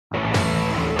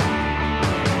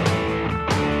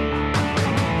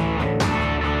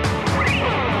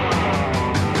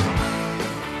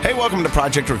welcome to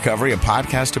Project Recovery, a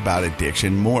podcast about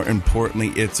addiction. More importantly,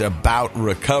 it's about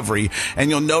recovery.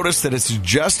 And you'll notice that it's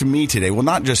just me today. Well,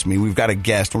 not just me. We've got a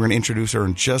guest. We're going to introduce her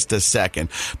in just a second.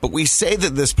 But we say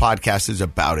that this podcast is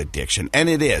about addiction, and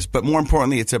it is. But more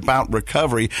importantly, it's about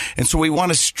recovery. And so we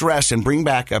want to stress and bring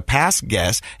back a past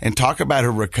guest and talk about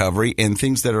her recovery and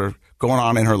things that are going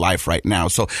on in her life right now.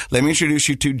 So let me introduce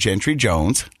you to Gentry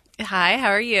Jones. Hi, how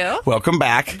are you? Welcome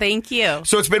back. Thank you.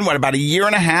 So it's been, about a year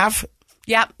and a half?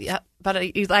 Yep. But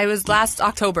I was last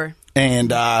October.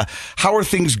 And how are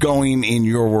things going in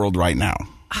your world right now?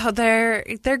 Oh,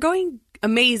 they're going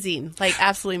amazing, like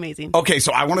absolutely amazing. Okay,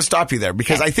 so I want to stop you there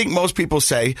because I think most people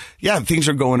say, yeah, things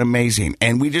are going amazing.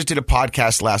 And we just did a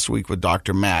podcast last week with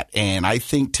Dr. Matt. And I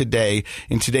think today,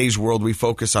 in today's world, we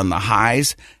focus on the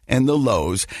highs and the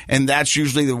lows. And that's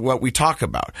usually what we talk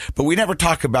about. But we never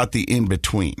talk about the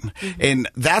in-between. Mm-hmm. And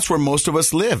that's where most of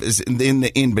us live, is in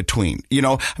the in-between. You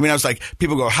know, I mean, I was like,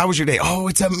 people go, how was your day? Oh,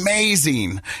 it's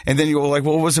amazing. And then you go like,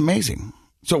 well, what was amazing?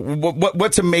 So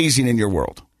what's amazing in your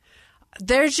world?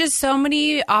 There's just so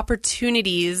many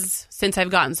opportunities since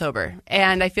I've gotten sober.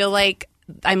 And I feel like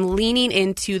I'm leaning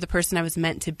into the person I was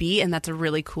meant to be. And that's a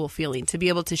really cool feeling, to be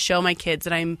able to show my kids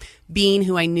that I'm being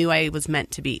who I knew I was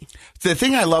meant to be. The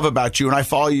thing I love about you, and I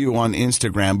follow you on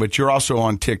Instagram, but you're also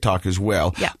on TikTok as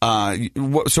well. Yeah.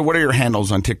 So what are your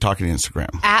handles on TikTok and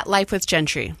Instagram? At Life with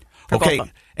Gentry. Okay.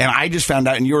 And I just found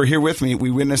out, and you were here with me, we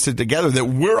witnessed it together, that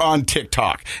we're on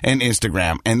TikTok and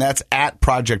Instagram. And that's at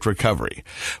Project Recovery.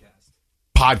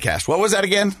 Podcast. What was that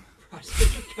again?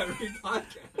 Project Recovery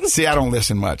Podcast. See, I don't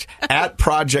listen much. At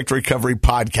Project Recovery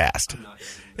Podcast.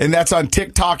 And that's on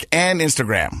TikTok and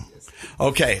Instagram.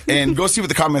 Okay. And go see what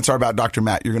the comments are about Dr.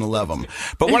 Matt. You're going to love them.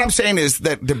 But what I'm saying is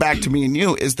that, back to me and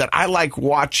you, is that I like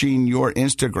watching your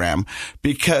Instagram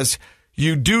because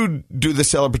you do the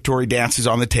celebratory dances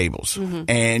on the tables. Mm-hmm.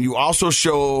 And you also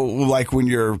show, like,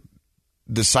 when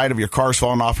the side of your car's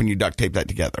falling off and you duct tape that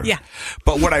together. Yeah.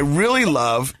 But what I really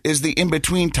love is the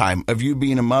in-between time of you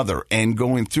being a mother and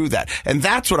going through that. And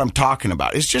that's what I'm talking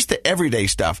about. It's just the everyday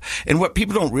stuff. And what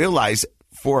people don't realize,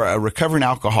 for a recovering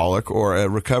alcoholic or a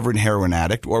recovering heroin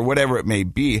addict or whatever it may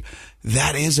be,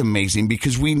 that is amazing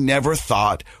because we never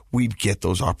thought we'd get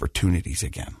those opportunities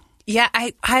again. Yeah,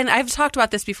 I've talked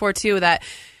about this before too, that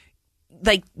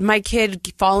like my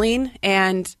kid falling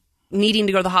and needing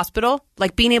to go to the hospital,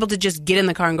 like being able to just get in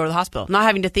the car and go to the hospital, not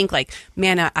having to think like,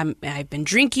 man, I've been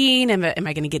drinking. Am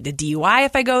I going to get the DUI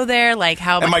if I go there? Like,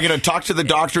 how am I going to talk to the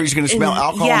doctor? He's going to smell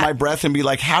alcohol in my breath and be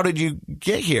like, how did you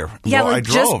get here? Yeah, well, like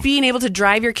just being able to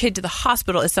drive your kid to the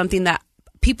hospital is something that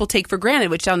people take for granted,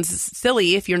 which sounds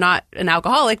silly if you're not an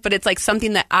alcoholic, but it's like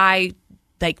something that I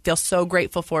feel so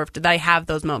grateful for, that I have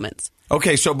those moments.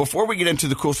 Okay, so before we get into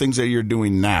the cool things that you're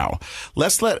doing now,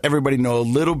 let's let everybody know a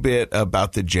little bit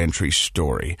about the Gentry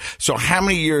story. So how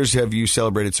many years have you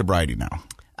celebrated sobriety now?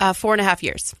 4.5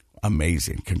 years.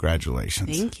 Amazing.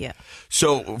 Congratulations. Thank you.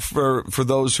 So for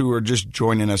those who are just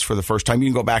joining us for the first time, you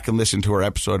can go back and listen to our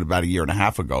episode about 1.5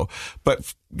 years ago.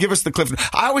 But give us the cliff.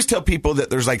 I always tell people that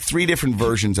there's like 3 different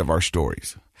versions of our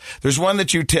stories. There's one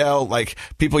that you tell, like,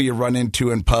 people you run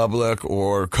into in public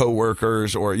or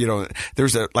coworkers, or, you know,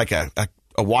 there's a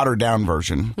watered down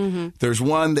version. Mm-hmm. There's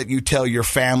one that you tell your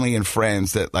family and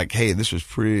friends that, like, hey, this was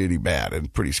pretty bad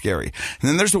and pretty scary. And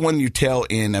then there's the one you tell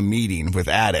in a meeting with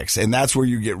addicts, and that's where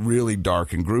you get really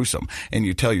dark and gruesome, and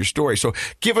you tell your story. So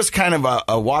give us kind of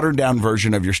a watered down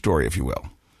version of your story, if you will.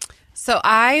 So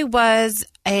I was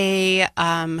a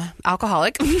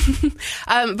alcoholic.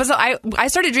 But so I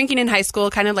started drinking in high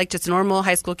school, kind of like just a normal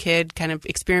high school kid, kind of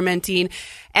experimenting.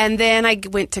 And then I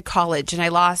went to college, and I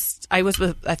was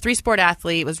a 3-sport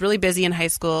athlete, was really busy in high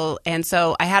school. And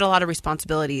so I had a lot of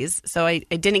responsibilities. So I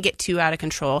didn't get too out of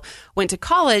control. Went to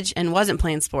college and wasn't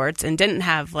playing sports and didn't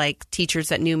have like teachers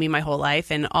that knew me my whole life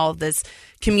and all this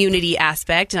community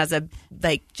aspect. And I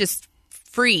was just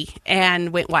free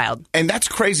and went wild. And that's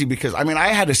crazy because, I mean,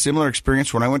 I had a similar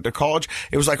experience when I went to college.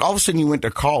 It was like all of a sudden you went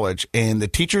to college and the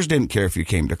teachers didn't care if you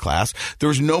came to class. There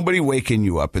was nobody waking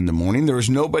you up in the morning. There was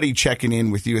nobody checking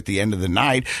in with you at the end of the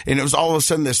night. And it was all of a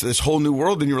sudden this whole new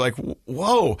world. And you were like,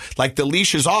 whoa, like the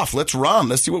leash is off. Let's run.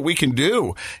 Let's see what we can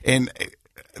do. And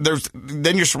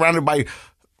then you're surrounded by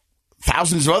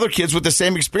thousands of other kids with the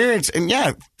same experience. And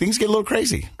yeah, things get a little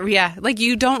crazy. Yeah. Like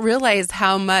you don't realize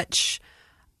how much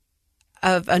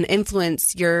of an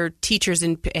influence your teachers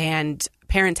and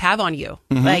parents have on you.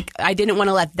 Mm-hmm. Like I didn't want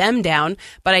to let them down,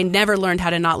 but I never learned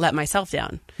how to not let myself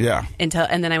down. Yeah. And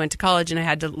then I went to college and I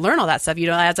had to learn all that stuff. You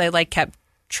know, as I kept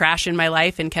trashing my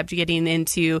life and kept getting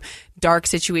into dark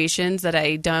situations that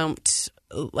I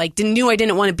knew I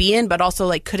didn't want to be in, but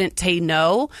also couldn't say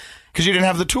no. Because you didn't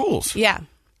have the tools. Yeah.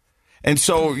 And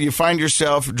so you find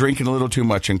yourself drinking a little too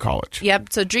much in college.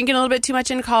 Yep. So drinking a little bit too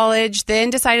much in college, then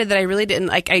decided that I really didn't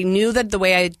like, I knew that the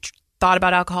way I thought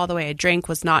about alcohol, the way I drank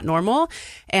was not normal.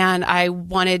 And I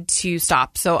wanted to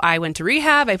stop. So I went to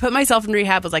rehab. I put myself in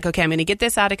rehab, was like, okay, I'm going to get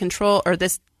this out of control, or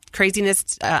this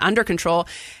craziness under control,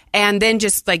 and then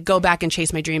just like go back and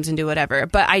chase my dreams and do whatever.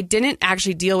 But I didn't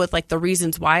actually deal with like the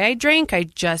reasons why I drank. I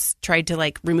just tried to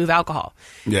like remove alcohol.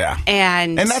 Yeah.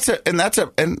 And that's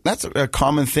a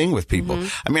common thing with people.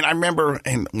 I mean, I remember,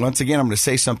 and once again, I'm going to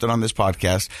say something on this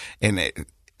podcast, and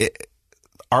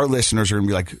our listeners are going to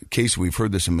be like, Casey, we've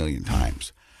heard this a million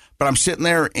times. But I'm sitting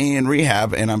there in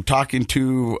rehab, and I'm talking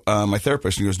to my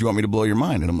therapist, and he goes, do you want me to blow your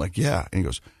mind? And I'm like, yeah. And he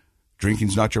goes,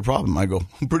 drinking's not your problem. I go,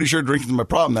 I'm pretty sure drinking's my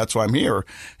problem. That's why I'm here. And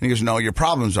he goes, no, your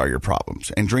problems are your problems.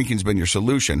 And drinking's been your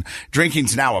solution.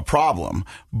 Drinking's now a problem,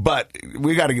 but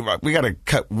we got to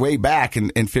cut way back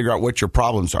and figure out what your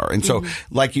problems are. And so,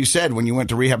 like you said, when you went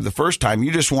to rehab the first time,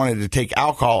 you just wanted to take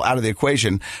alcohol out of the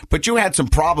equation, but you had some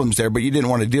problems there, but you didn't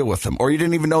want to deal with them, or you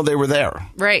didn't even know they were there.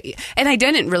 Right. And I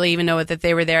didn't really even know that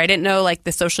they were there. I didn't know like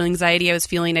the social anxiety I was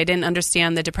feeling. I didn't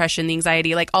understand the depression, the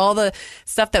anxiety, like all the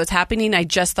stuff that was happening. I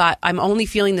just thought, I'm only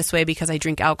feeling this way because I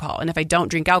drink alcohol. And if I don't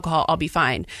drink alcohol, I'll be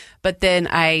fine. But then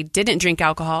I didn't drink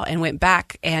alcohol and went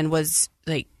back and was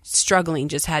like struggling,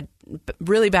 just had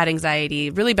really bad anxiety,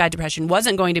 really bad depression,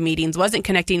 wasn't going to meetings, wasn't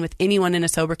connecting with anyone in a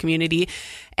sober community,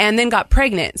 and then got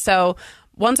pregnant. So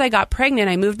once I got pregnant,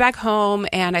 I moved back home,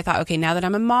 and I thought, okay, now that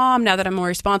I'm a mom, now that I'm more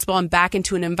responsible, I'm back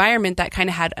into an environment that kind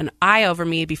of had an eye over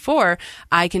me before,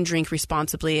 I can drink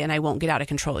responsibly and I won't get out of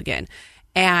control again.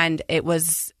 And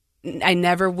I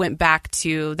never went back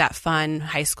to that fun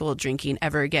high school drinking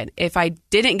ever again. If I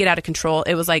didn't get out of control,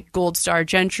 it was like Gold Star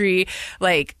Gentry.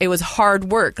 Like, it was hard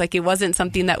work. Like, it wasn't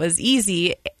something that was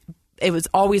easy. It was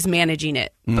always managing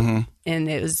it. And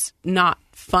it was not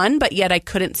fun, but yet I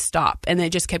couldn't stop. And it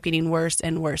just kept getting worse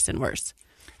and worse and worse.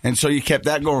 And so you kept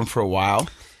that going for a while.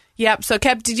 Yep. So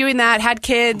kept doing that, had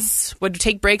kids, would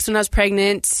take breaks when I was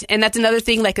pregnant. And that's another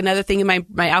thing in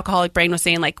my alcoholic brain was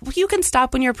saying like, well, you can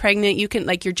stop when you're pregnant. You can,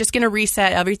 like, you're just going to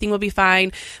reset. Everything will be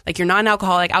fine. Like, you're not an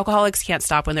alcoholic. Alcoholics can't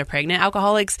stop when they're pregnant.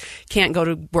 Alcoholics can't go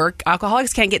to work.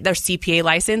 Alcoholics can't get their CPA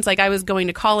license. Like, I was going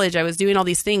to college. I was doing all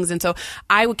these things. And so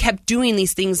I kept doing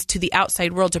these things to the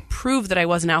outside world to prove that I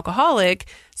was an alcoholic,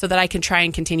 so that I can try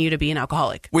and continue to be an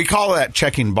alcoholic. We call that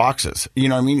checking boxes. You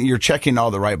know what I mean? You're checking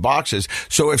all the right boxes.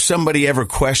 So if somebody ever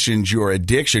questions your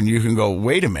addiction, you can go,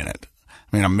 wait a minute.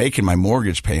 I mean, I'm making my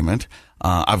mortgage payment.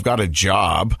 I've got a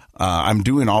job. I'm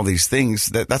doing all these things.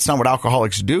 That's not what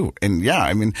alcoholics do. And yeah,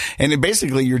 I mean, and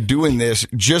basically you're doing this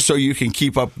just so you can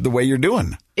keep up the way you're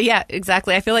doing. Yeah,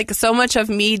 exactly. I feel like so much of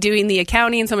me doing the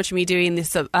accounting, so much of me doing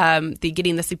this,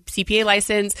 getting the CPA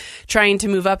license, trying to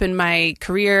move up in my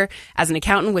career as an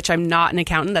accountant, which I'm not an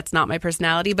accountant. That's not my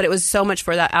personality. But it was so much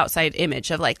for that outside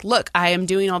image of like, look, I am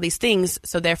doing all these things,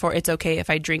 so therefore it's okay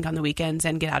if I drink on the weekends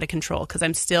and get out of control because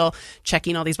I'm still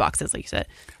checking all these boxes, like you said.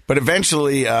 But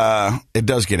eventually, it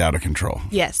does get out of control.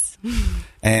 Yes.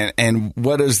 And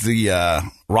what does the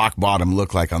rock bottom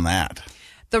look like on that?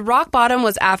 The rock bottom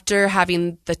was after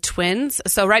having the twins.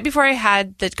 So right before I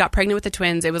got pregnant with the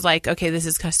twins, it was like, okay, this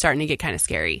is starting to get kind of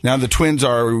scary. Now the twins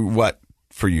are what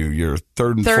for you? Your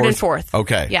third and fourth?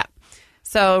 Okay. Yeah.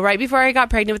 So right before I got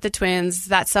pregnant with the twins,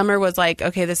 that summer was like,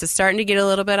 okay, this is starting to get a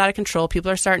little bit out of control.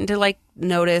 People are starting to like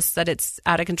notice that it's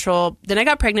out of control. Then I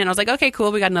got pregnant and I was like, okay,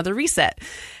 cool. We got another reset.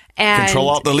 And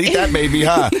Control-Alt-Delete that baby,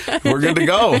 huh? We're good to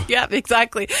go. Yeah,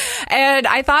 exactly. And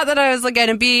I thought that I was going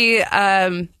to be...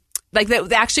 like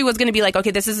that actually was going to be like,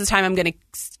 okay, this is the time I'm going to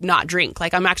not drink.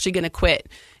 Like, I'm actually going to quit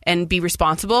and be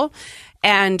responsible.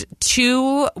 And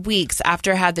 2 weeks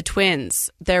after I had the twins,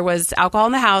 there was alcohol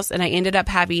in the house and I ended up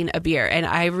having a beer. And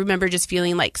I remember just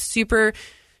feeling like super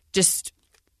just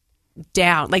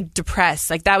down, like depressed.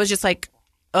 Like that was just like,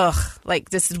 ugh, like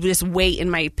this weight in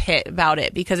my pit about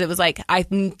it because it was like I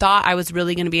thought I was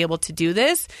really going to be able to do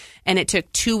this, and it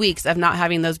took 2 weeks of not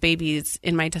having those babies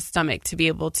in my stomach to be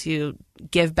able to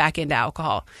give back into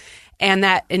alcohol. And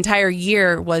that entire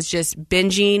year was just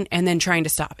binging and then trying to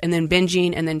stop, and then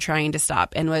binging and then trying to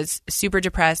stop, and was super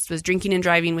depressed, was drinking and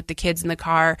driving with the kids in the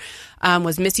car,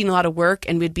 was missing a lot of work,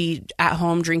 and would be at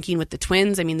home drinking with the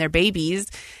twins. I mean, they're babies,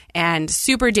 and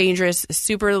super dangerous,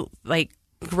 super like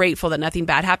grateful that nothing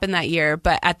bad happened that year.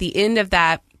 But at the end of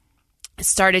that,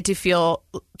 started to feel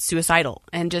suicidal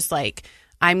and just like,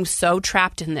 I'm so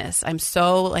trapped in this. I'm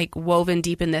so like woven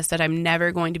deep in this that I'm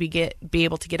never going to be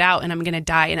able to get out, and I'm going to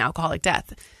die an alcoholic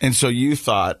death. And so you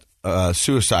thought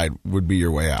suicide would be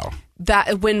your way out.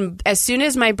 As soon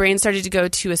as my brain started to go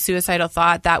to a suicidal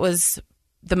thought, that was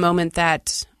the moment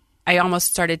that I almost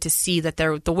started to see that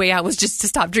the way out was just to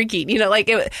stop drinking. You know,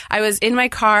 like I was in my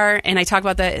car, and I talk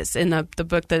about that in the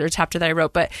book, the chapter that I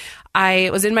wrote, but I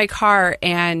was in my car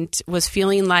and was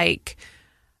feeling like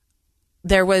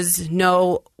there was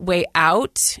no way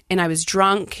out, and I was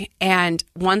drunk. And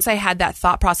once I had that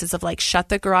thought process of like shut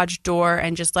the garage door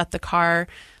and just let the car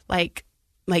like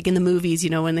in the movies, you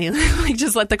know, when they like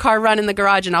just let the car run in the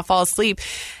garage and I'll fall asleep.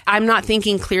 I'm not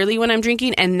thinking clearly when I'm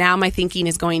drinking, and now my thinking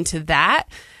is going to that.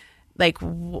 Like,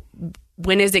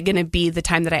 when is it going to be the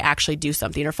time that I actually do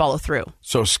something or follow through?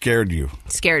 So scared you.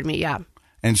 Scared me, yeah.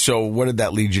 And so what did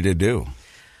that lead you to do?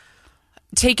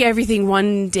 Take everything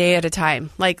one day at a time.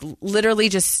 Like, literally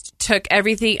just took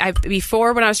everything.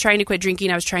 Before, when I was trying to quit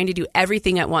drinking, I was trying to do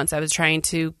everything at once. I was trying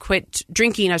to quit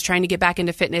drinking. I was trying to get back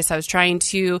into fitness. I was trying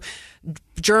to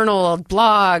journal,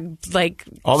 blog, like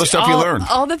all the stuff you learned.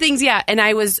 All the things, yeah. And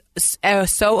I was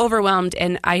so overwhelmed,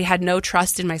 and I had no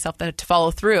trust in myself to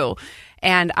follow through.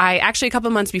 And I actually, a couple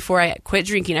of months before I quit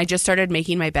drinking, I just started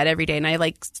making my bed every day. And I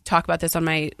like talk about this on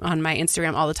my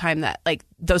Instagram all the time, that like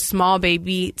those small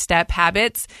baby step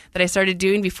habits that I started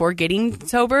doing before getting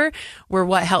sober were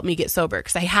what helped me get sober,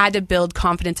 because I had to build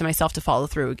confidence in myself to follow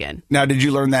through again. Now, did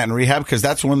you learn that in rehab? Because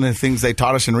that's one of the things they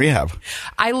taught us in rehab.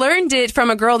 I learned it from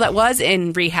a girl that was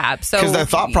in rehab. So, because the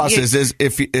thought process is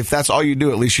if that's all you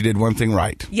do, at least you did one thing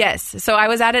right. Yes. So I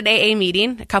was at an AA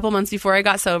meeting a couple months before I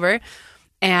got sober.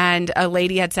 And a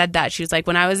lady had said that. She was like,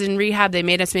 when I was in rehab, they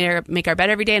made us make our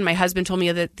bed every day. And my husband told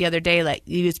me the other day, like,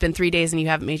 it's been 3 days and you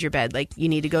haven't made your bed. Like, you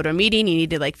need to go to a meeting. You need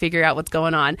to like figure out what's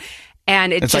going on.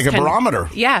 And it's like a barometer.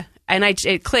 Yeah. And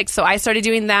it clicked. So I started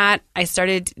doing that. I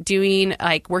started doing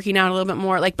like working out a little bit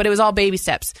more, like, but it was all baby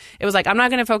steps. It was like, I'm not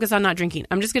going to focus on not drinking.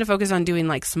 I'm just going to focus on doing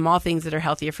like small things that are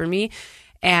healthier for me.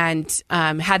 And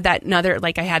had that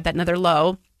another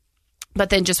low. But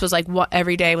then just was like,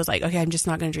 every day was like, okay, I'm just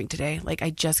not going to drink today. Like, I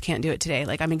just can't do it today.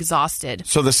 Like, I'm exhausted.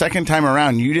 So the second time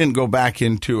around, you didn't go back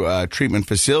into a treatment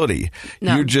facility.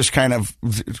 No. You just kind of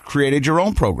created your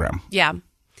own program. Yeah.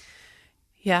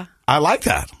 Yeah. I like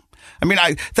that. I mean,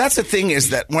 that's the thing,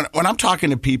 is that when I'm talking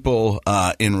to people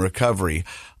in recovery,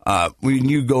 when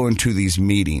you go into these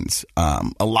meetings,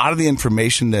 a lot of the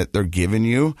information that they're giving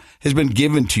you has been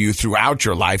given to you throughout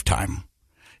your lifetime.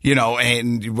 You know,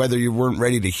 and whether you weren't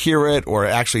ready to hear it or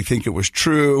actually think it was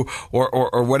true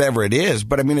or whatever it is.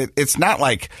 But I mean, it's not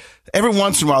like every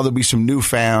once in a while there'll be some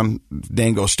newfound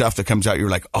dango stuff that comes out.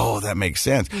 You're like, oh, that makes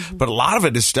sense. Mm-hmm. But a lot of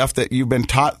it is stuff that you've been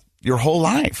taught your whole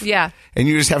life. Yeah. And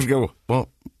you just have to go, well,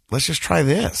 let's just try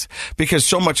this. Because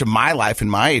so much of my life and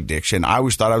my addiction, I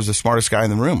always thought I was the smartest guy in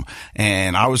the room.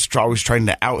 And I was always trying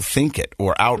to outthink it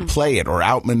or outplay it or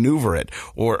outmaneuver it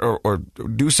or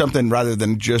do something rather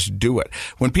than just do it.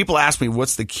 When people ask me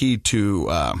what's the key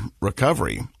to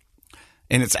recovery,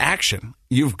 and it's action.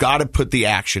 You've got to put the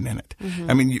action in it.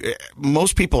 Mm-hmm. I mean,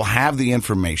 most people have the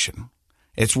information.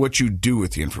 It's what you do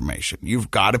with the information.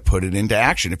 You've got to put it into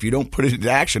action. If you don't put it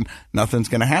into action, nothing's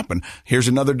going to happen. Here's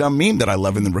another dumb meme that I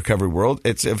love in the recovery world.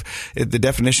 It's the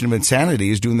definition of insanity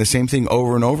is doing the same thing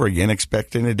over and over again,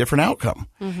 expecting a different outcome.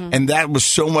 Mm-hmm. And that was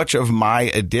so much of my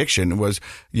addiction was,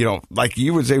 you know, like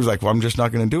you would say, it was like, well, I'm just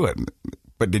not going to do it.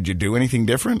 But did you do anything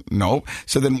different? No.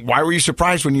 So then why were you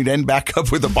surprised when you'd end back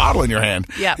up with a bottle in your hand?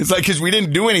 Yeah. It's like, because we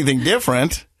didn't do anything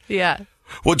different. Yeah.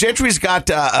 Well, Gentry's got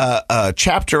a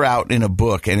chapter out in a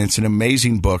book, and it's an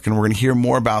amazing book, and we're going to hear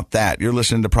more about that. You're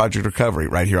listening to Project Recovery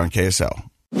right here on KSL.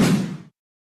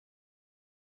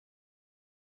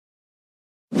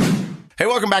 Hey,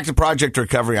 welcome back to Project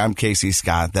Recovery. I'm Casey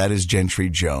Scott. That is Gentry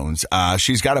Jones.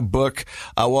 She's got a book,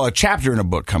 a chapter in a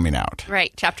book coming out.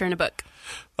 Right, chapter in a book.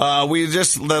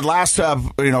 The last,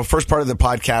 first part of the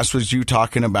podcast was you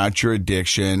talking about your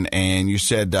addiction, and you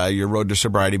said your road to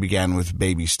sobriety began with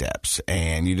baby steps,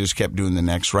 and you just kept doing the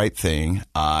next right thing,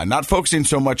 not focusing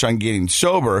so much on getting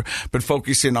sober, but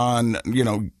focusing on,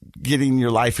 getting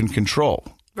your life in control.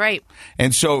 Right.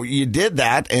 And so you did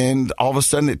that, and all of a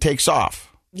sudden it takes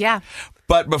off. Yeah.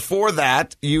 But before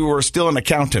that, you were still an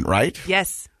accountant, right?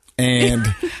 Yes. And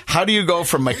how do you go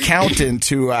from accountant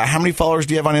to how many followers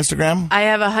do you have on Instagram? I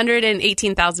have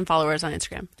 118,000 followers on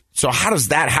Instagram. So how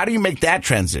do you make that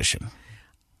transition?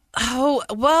 Oh,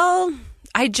 well,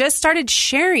 I just started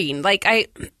sharing.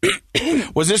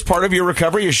 Was this part of your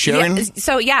recovery, is sharing? Yeah,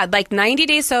 so, like 90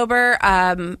 days sober,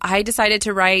 I decided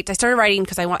to write. I started writing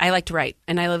because I like to write,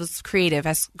 and I was creative.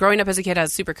 Growing up as a kid, I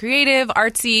was super creative,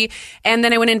 artsy, and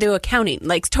then I went into accounting.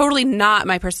 Like, totally not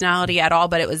my personality at all,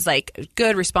 but it was like a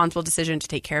good, responsible decision to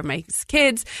take care of my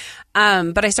kids.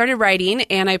 But I started writing,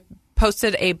 and I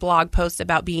posted a blog post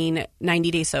about being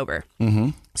 90 days sober. Mm-hmm.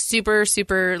 super,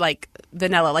 super like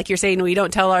vanilla. Like you're saying, we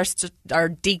don't tell our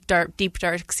deep,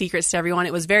 dark secrets to everyone.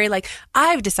 It was very like,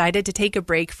 I've decided to take a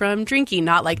break from drinking,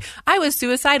 not like I was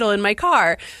suicidal in my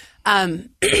car.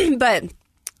 But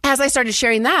as I started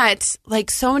sharing that, like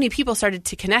so many people started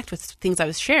to connect with things I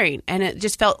was sharing. And it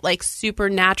just felt like super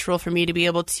natural for me to be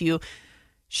able to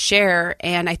share.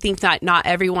 And I think that not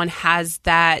everyone has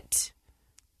that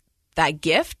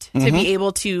gift to be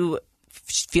able to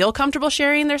feel comfortable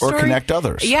sharing their story. Or connect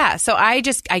others. Yeah. So I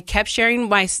kept sharing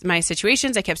my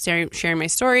situations. I kept sharing my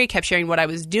story, kept sharing what I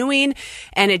was doing,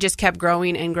 and it just kept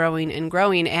growing and growing and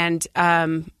growing. And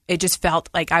it just felt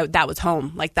like that was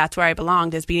home. Like that's where I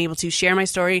belonged, is being able to share my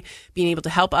story, being able to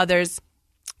help others.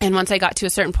 And once I got to a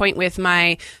certain point with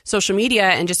my social media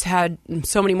and just had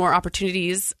so many more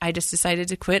opportunities, I just decided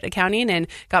to quit accounting and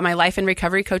got my life and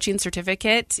recovery coaching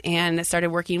certificate and started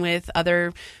working with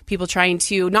other people trying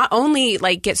to not only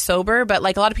like get sober, but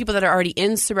like a lot of people that are already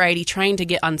in sobriety trying to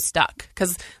get unstuck.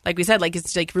 Because like we said, like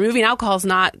it's like removing alcohol is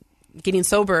not getting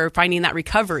sober or finding that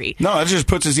recovery. No, it just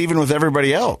puts us even with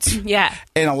everybody else. Yeah.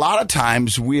 And a lot of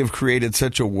times we have created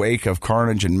such a wake of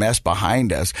carnage and mess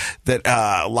behind us that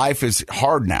life is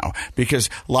hard now, because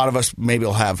a lot of us maybe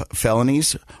will have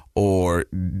felonies or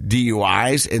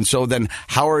DUIs. And so then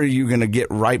how are you going to get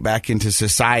right back into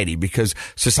society? Because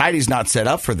society's not set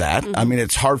up for that. I mean,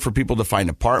 it's hard for people to find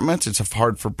apartments. It's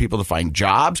hard for people to find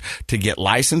jobs, to get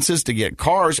licenses, to get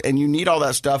cars. And you need all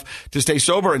that stuff to stay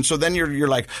sober. And so then you're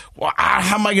like, well,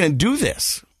 how am I going to do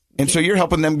this? And so you're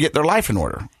helping them get their life in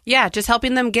order. Yeah, just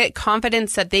helping them get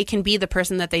confidence that they can be the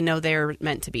person that they know they're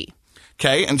meant to be.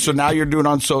 Okay. And so now you're doing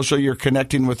on social, you're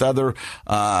connecting with other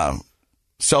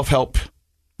self-help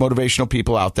motivational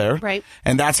people out there. Right.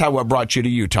 And that's what brought you to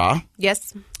Utah.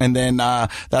 Yes. And then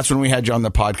that's when we had you on the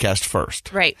podcast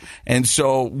first. Right. And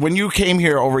so when you came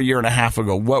here over a year and a half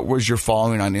ago, what was your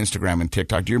following on Instagram and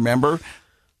TikTok? Do you remember?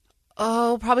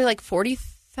 Oh, probably like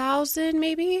 40,000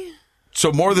 maybe.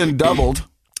 So more than doubled.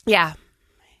 Yeah.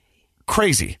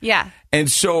 Crazy. Yeah.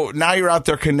 And so now you're out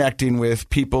there connecting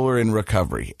with people who are in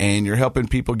recovery, and you're helping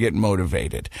people get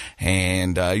motivated,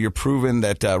 and you're proving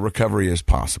that recovery is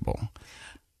possible.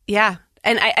 Yeah.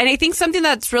 And I think something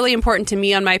that's really important to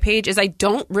me on my page is I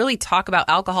don't really talk about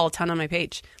alcohol a ton on my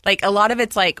page. Like a lot of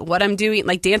it's like what I'm doing,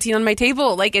 like dancing on my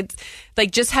table. Like it's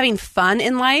like just having fun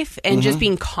in life and just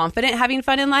being confident having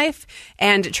fun in life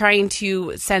and trying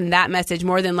to send that message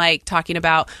more than like talking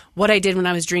about what I did when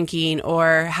I was drinking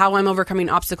or how I'm overcoming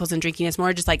obstacles in drinking. It's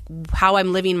more just like how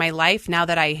I'm living my life now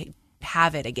that I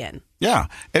have it again. Yeah,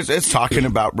 it's talking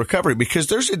about recovery, because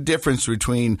there's a difference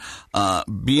between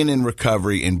being in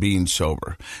recovery and being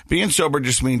sober. Being sober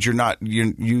just means you're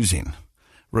using.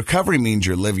 Recovery means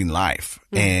you're living life,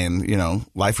 and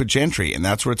life with Gentry, and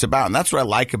that's what it's about. And that's what I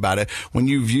like about it. When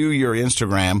you view your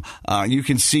Instagram, you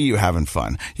can see you having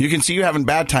fun. You can see you having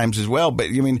bad times as well, but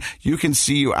you can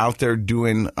see you out there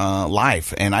doing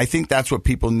life. And I think that's what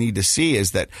people need to see,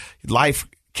 is that life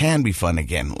can be fun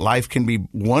again. Life can be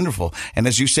wonderful. And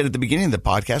as you said at the beginning of the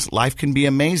podcast, life can be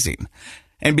amazing.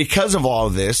 And because of all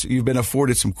of this, you've been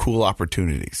afforded some cool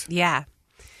opportunities. Yeah.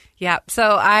 Yeah.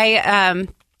 So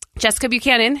Jessica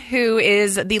Buchanan, who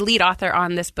is the lead author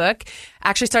on this book,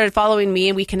 actually started following me,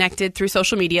 and we connected through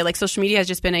social media. Like social media has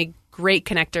just been a great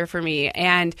connector for me.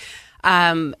 And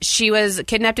she was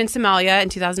kidnapped in Somalia in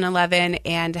 2011,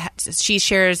 and she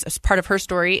shares part of her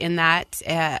story in that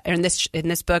in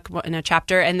this book in a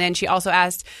chapter. And then she also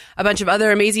asked a bunch of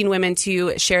other amazing women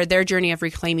to share their journey of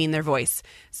reclaiming their voice.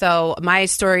 So my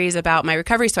story is about my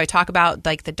recovery. So I talk about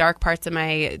like the dark parts of my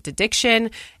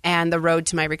addiction and the road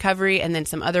to my recovery. And then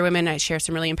some other women, I share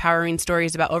some really empowering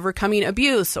stories about overcoming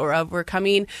abuse or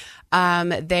overcoming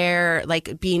their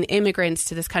like being immigrants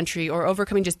to this country or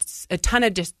overcoming just a ton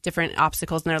of just different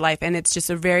obstacles in their life. And it's just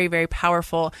a very, very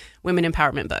powerful women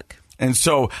empowerment book. And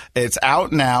so it's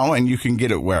out now, and you can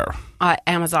get it where?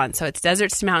 Amazon. So it's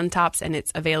Deserts to Mountaintops, and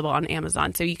it's available on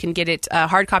Amazon. So you can get it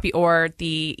hard copy or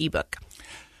the ebook.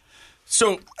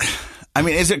 So, I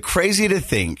mean, is it crazy to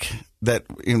think that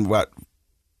in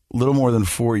little more than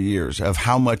 4 years of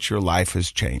how much your life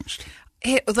has changed?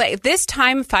 Like this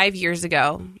time 5 years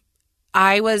ago,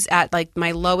 I was at like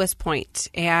my lowest point,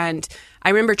 and I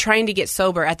remember trying to get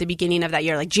sober at the beginning of that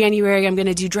year, like January, I'm going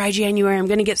to do dry January, I'm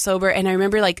going to get sober. And I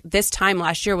remember like this time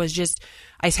last year was just,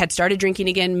 I had started drinking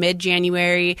again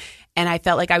mid-January, and I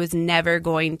felt like I was never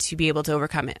going to be able to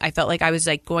overcome it. I felt like I was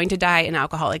like going to die an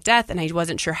alcoholic death, and I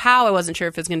wasn't sure how. I wasn't sure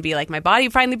if it was going to be like my body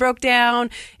finally broke down,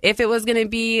 if it was going to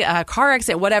be a car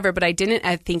accident, whatever, but I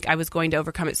think I was going to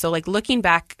overcome it. So like looking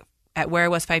back at where I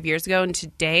was 5 years ago and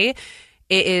today,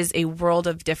 it is a world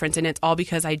of difference. And it's all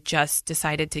because I just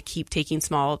decided to keep taking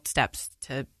small steps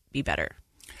to be better.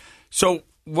 So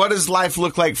what does life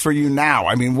look like for you now?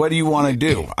 I mean, what do you want to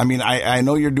do? I mean, I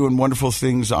know you're doing wonderful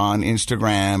things on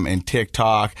Instagram and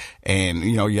TikTok, and,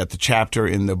 you got the chapter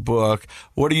in the book.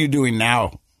 What are you doing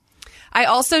now? I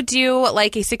also do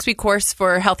like a 6-week course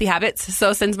for healthy habits.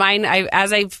 So since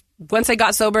once I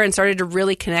got sober and started to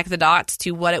really connect the dots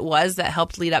to what it was that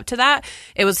helped lead up to that,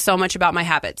 it was so much about my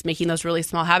habits, making those really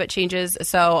small habit changes.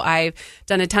 So I've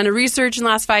done a ton of research in the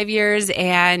last 5 years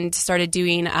and started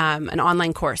doing an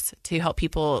online course to help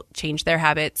people change their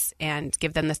habits and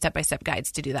give them the step-by-step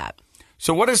guides to do that.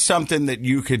 So what is something that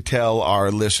you could tell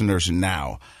our listeners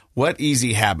now? What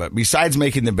easy habit, besides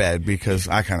making the bed, because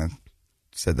I kind of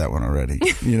said that one already.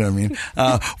 You know what I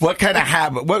mean? What kind of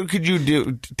habit, what could you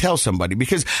do to tell somebody?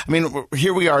 Because, I mean,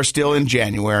 here we are still in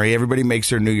January. Everybody makes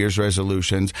their New Year's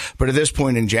resolutions. But at this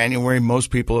point in January, most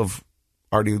people have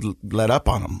already let up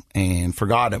on them and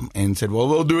forgot them and said, well,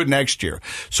 we'll do it next year.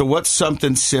 So what's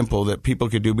something simple that people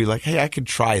could do? Be like, hey, I could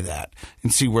try that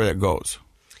and see where it goes.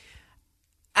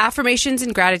 Affirmations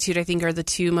and gratitude, I think, are the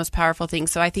two most powerful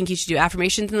things. So I think you should do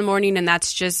affirmations in the morning, and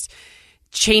that's just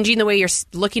changing the way you're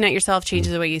looking at yourself,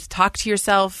 changing the way you talk to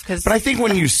yourself. But I think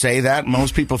when you say that,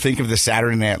 most people think of the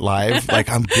Saturday Night Live, like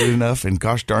I'm good enough and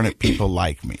gosh darn it, people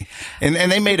like me. And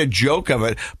they made a joke of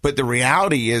it. But the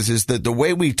reality is that the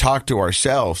way we talk to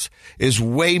ourselves is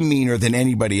way meaner than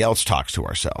anybody else talks to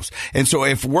ourselves. And so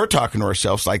if we're talking to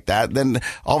ourselves like that, then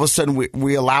all of a sudden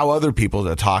we allow other people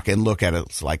to talk and look at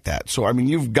it like that. So, I mean,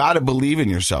 you've got to believe in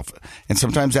yourself. And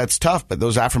sometimes that's tough, but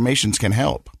those affirmations can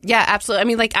help. Yeah, absolutely. I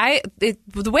mean, like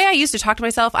the way I used to talk to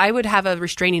myself, I would have a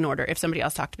restraining order if somebody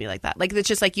else talked to me like that. Like, it's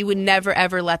just like you would never,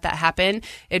 ever let that happen.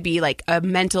 It'd be like a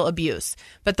mental abuse.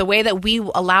 But the way that we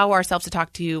allow ourselves to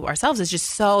talk to ourselves is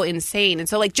just so insane. And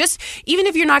so, like, just even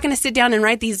if you're not going to sit down and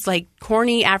write these like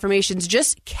corny affirmations,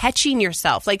 just catching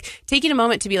yourself, like taking a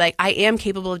moment to be like, I am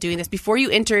capable of doing this. Before you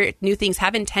enter new things,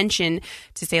 have intention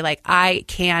to say like, I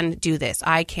can do this.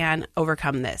 I can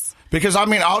overcome this. Because, I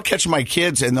mean, I'll catch my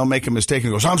kids and they'll make a mistake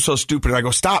and goes, I'm so stupid. And I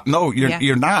go, stop. No,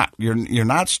 you're not. You're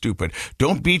not stupid.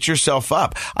 Don't beat yourself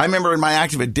up. I remember in my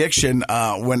active addiction,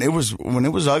 when it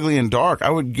was ugly and dark, I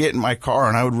would get in my car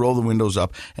and I would roll the windows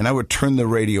up and I would turn the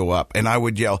radio up and I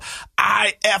would yell,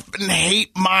 I effing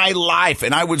hate my life.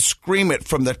 And I would scream it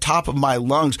from the top of my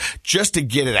lungs just to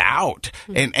get it out.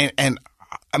 And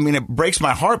I mean, it breaks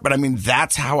my heart, but I mean,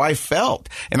 that's how I felt.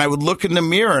 And I would look in the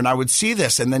mirror and I would see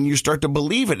this, and then you start to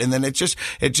believe it. And then it's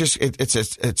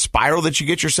a spiral that you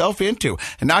get yourself into.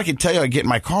 And now I can tell you, I get in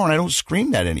my car and I don't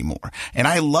scream that anymore. And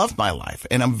I love my life,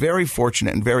 and I'm very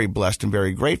fortunate and very blessed and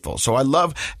very grateful. So I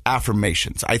love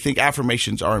affirmations. I think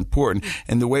affirmations are important.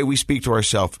 And the way we speak to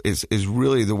ourselves is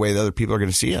really the way that other people are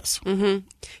going to see us. Mm-hmm.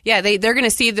 Yeah, they're going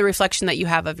to see the reflection that you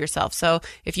have of yourself. So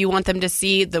if you want them to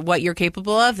see what you're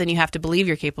capable of, then you have to believe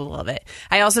you're capable of it.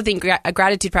 I also think a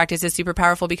gratitude practice is super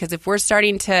powerful, because if we're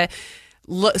starting to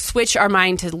switch our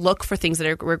mind to look for things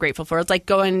that we're grateful for, it's like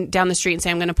going down the street and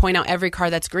saying, I'm going to point out every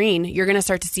car that's green. You're going to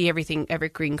start to see every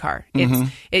green car. Mm-hmm.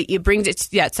 It brings it's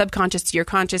subconscious to your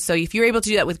conscious. So if you're able to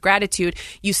do that with gratitude,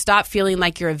 you stop feeling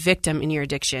like you're a victim in your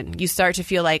addiction. You start to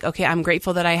feel like, okay, I'm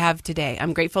grateful that I have today.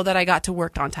 I'm grateful that I got to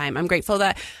work on time. I'm grateful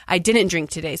that I didn't drink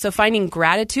today. So finding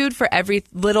gratitude for every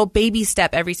little baby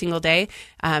step every single day,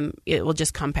 it will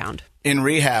just compound. In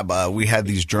rehab, we had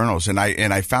these journals, and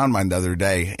I found mine the other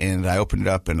day, and I opened it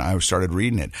up and I started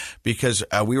reading it, because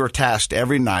we were tasked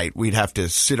every night. We'd have to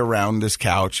sit around this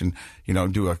couch and,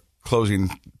 do a closing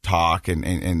talk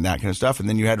and that kind of stuff. And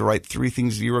then you had to write 3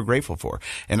 things you were grateful for.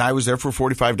 And I was there for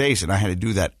 45 days, and I had to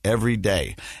do that every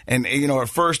day. And, at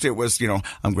first it was,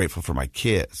 I'm grateful for my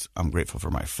kids. I'm grateful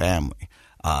for my family.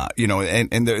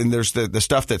 And there's the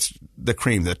stuff that's the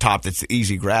cream, the top that's the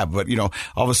easy grab. But, all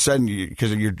of a sudden,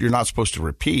 because you're not supposed to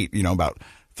repeat, about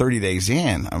 30 days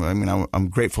in, I'm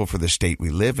grateful for the state we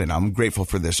live in. I'm grateful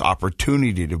for this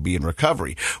opportunity to be in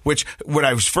recovery, which when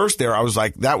I was first there, I was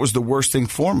like, that was the worst thing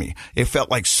for me. It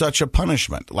felt like such a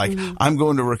punishment. Like, I'm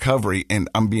going to recovery and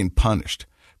I'm being punished,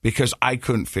 because I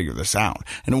couldn't figure this out.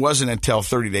 And it wasn't until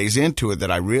 30 days into it that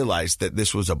I realized that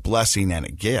this was a blessing and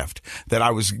a gift, that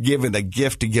I was given a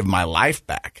gift to give my life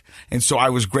back. And so I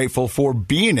was grateful for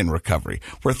being in recovery.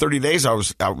 For 30 days, I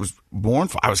was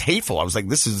mournful. I was hateful. I was like,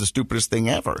 this is the stupidest thing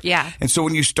ever. Yeah. And so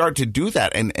when you start to do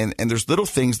that, and there's little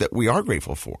things that we are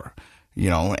grateful for,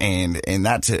 and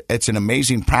it's an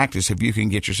amazing practice if you can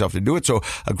get yourself to do it. So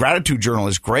a gratitude journal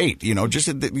is great. Just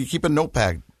you keep a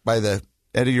notepad by the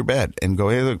out of your bed and go,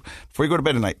 hey, look, before you go to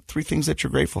bed at night, 3 things that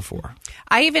you're grateful for.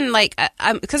 I even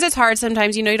because it's hard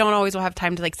sometimes, you don't always will have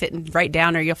time to sit and write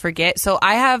down or you'll forget. So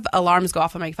I have alarms go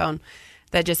off on my phone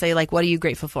that just say what are you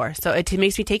grateful for? So it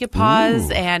makes me take a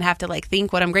pause and have to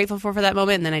think what I'm grateful for that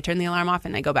moment. And then I turn the alarm off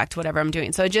and I go back to whatever I'm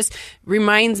doing. So it just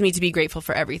reminds me to be grateful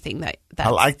for everything that. I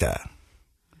like that.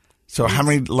 So how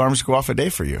many alarms go off a day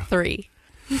for you? 3.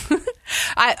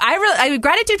 I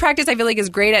gratitude practice I feel is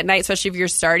great at night, especially if you're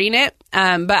starting it.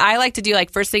 But I like to do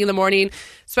first thing in the morning.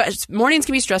 Mornings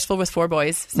can be stressful with 4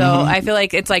 boys, so I feel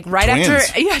it's right twins.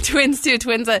 after twins too.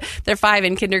 Twins, they're 5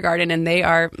 in kindergarten, and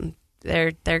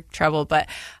they're trouble. But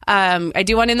I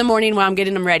do one in the morning while I'm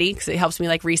getting them ready because it helps me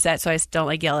reset, so I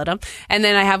don't yell at them. And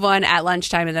then I have one at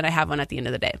lunchtime, and then I have one at the end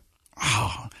of the day.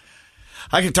 Oh.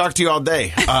 I could talk to you all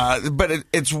day, but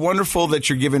it's wonderful that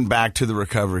you're giving back to the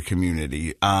recovery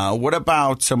community. What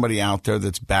about somebody out there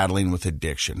that's battling with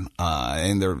addiction,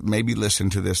 and they're maybe listening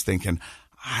to this thinking,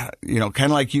 kind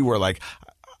of like you were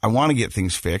I want to get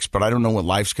things fixed, but I don't know what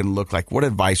life's going to look like. What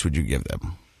advice would you give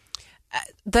them?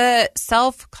 The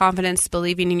self-confidence,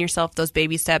 believing in yourself, those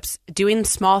baby steps, doing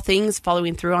small things,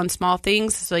 following through on small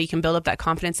things so you can build up that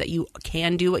confidence that you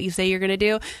can do what you say you're going to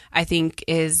do, I think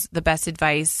is the best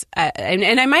advice.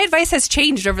 And my advice has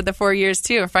changed over the 4 years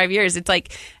too, or 5 years. It's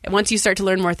once you start to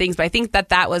learn more things, but I think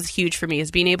that was huge for me,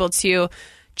 is being able to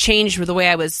change the way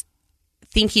I was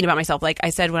thinking about myself. Like I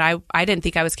said, when I didn't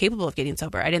think I was capable of getting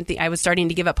sober. I didn't think I was starting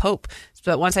to give up hope.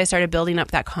 But once I started building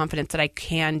up that confidence that I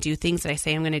can do things that I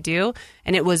say I'm going to do,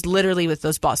 and it was literally with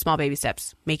those small baby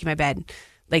steps, making my bed,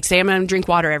 say I'm going to drink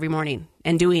water every morning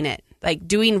and doing it,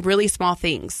 doing really small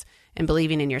things and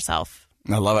believing in yourself.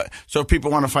 I love it. So if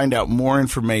people want to find out more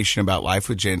information about Life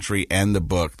with Gentry and the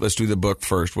book, let's do the book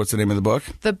first. What's the name of the book?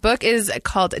 The book is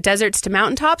called Deserts to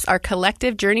Mountaintops, Our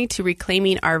Collective Journey to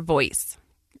Reclaiming Our Voice.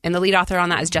 And the lead author on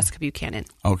that is Jessica Buchanan.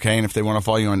 Okay, and if they want to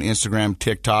follow you on Instagram,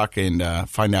 TikTok, and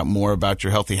find out more about your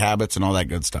healthy habits and all that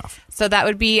good stuff. So that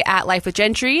would be at Life with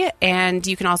Gentry, and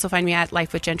you can also find me at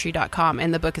lifewithgentry.com,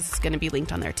 and the book is going to be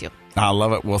linked on there too. I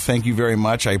love it. Well, thank you very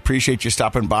much. I appreciate you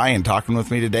stopping by and talking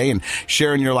with me today and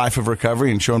sharing your life of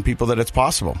recovery and showing people that it's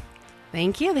possible.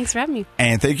 Thank you. Thanks for having me.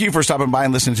 And thank you for stopping by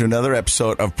and listening to another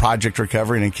episode of Project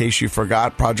Recovery. And in case you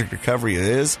forgot, Project Recovery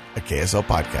is a KSL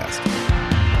podcast.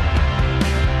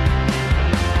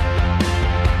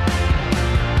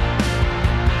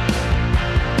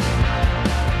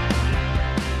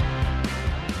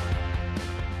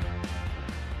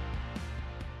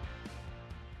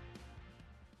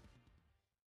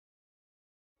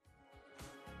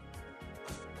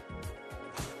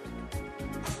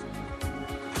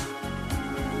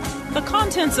 The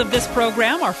contents of this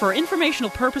program are for informational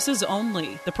purposes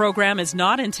only. The program is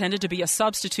not intended to be a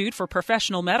substitute for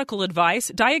professional medical advice,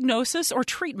 diagnosis, or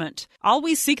treatment.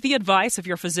 Always seek the advice of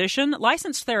your physician,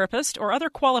 licensed therapist, or other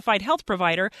qualified health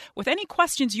provider with any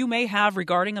questions you may have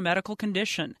regarding a medical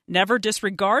condition. Never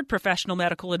disregard professional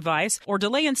medical advice or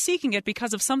delay in seeking it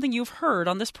because of something you've heard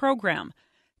on this program.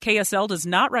 KSL does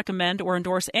not recommend or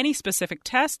endorse any specific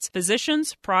tests,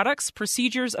 physicians, products,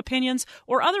 procedures, opinions,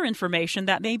 or other information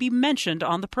that may be mentioned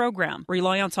on the program.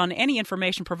 Reliance on any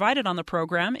information provided on the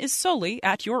program is solely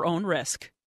at your own risk.